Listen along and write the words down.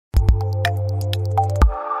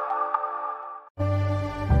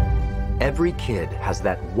Every kid has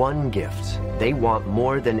that one gift they want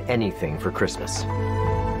more than anything for Christmas.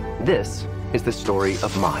 This is the story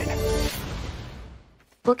of mine.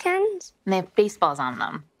 Bookends? They have baseballs on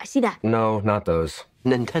them. I see that. No, not those.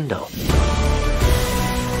 Nintendo.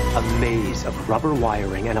 A maze of rubber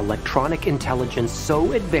wiring and electronic intelligence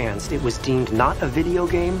so advanced it was deemed not a video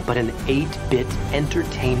game, but an 8-bit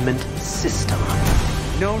entertainment system.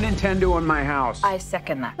 No Nintendo in my house. I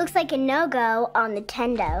second that. Looks like a no-go on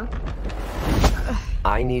Nintendo.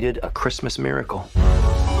 I needed a Christmas miracle.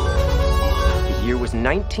 The year was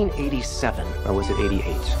 1987, or was it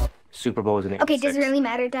 88? Super Bowl was in 86. Okay, does it really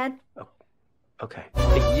matter, Dad? Oh, okay.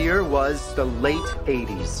 The year was the late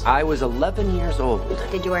 80s. I was 11 years old.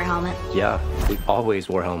 Did you wear a helmet? Yeah, we always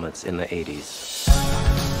wore helmets in the 80s.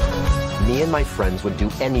 Me and my friends would do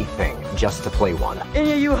anything just to play one.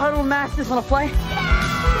 Any of you huddle masters want to play?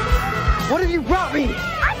 What have you brought me?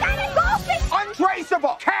 I got a goldfish!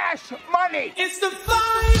 Untraceable cash money. It's the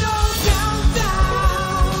final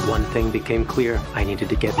countdown. One thing became clear. I needed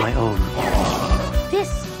to get my own. This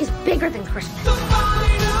is bigger than Christmas. The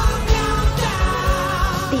final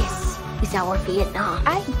countdown. This is our Vietnam.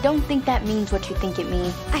 I don't think that means what you think it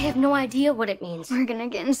means. I have no idea what it means. We're gonna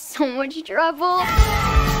get in so much trouble.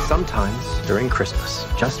 Sometimes, during Christmas,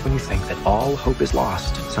 just when you think that all hope is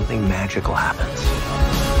lost, something magical happens.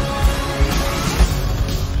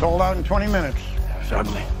 Sold out in 20 minutes. It's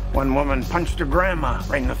ugly. One woman punched her grandma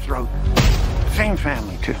right in the throat. Same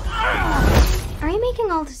family, too. Are you making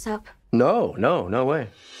all this up? No way.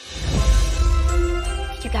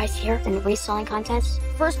 Did you guys hear the new reselling contest?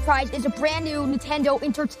 First prize is a brand new Nintendo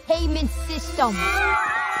Entertainment System.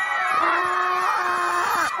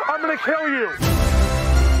 I'm gonna kill you.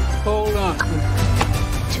 Hold on.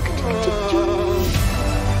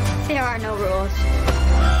 There are no rules.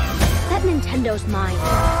 That Nintendo's mine.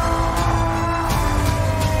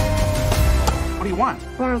 What do you want?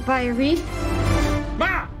 Wanna buy a wreath?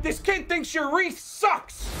 Ma, this kid thinks your wreath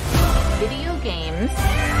sucks. Video games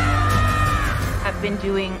have been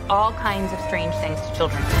doing all kinds of strange things to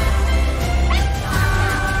children.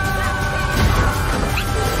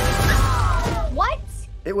 What?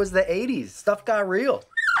 It was the 80s. Stuff got real.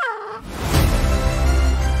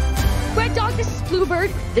 Red Dog, this is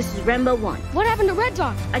Bluebird. This is Rainbow 1. What happened to Red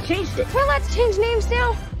Dog? I changed it. Well, let's change names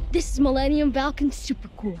now. This is Millennium Falcon. Super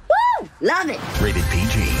cool. Love it. Rated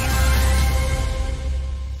PG.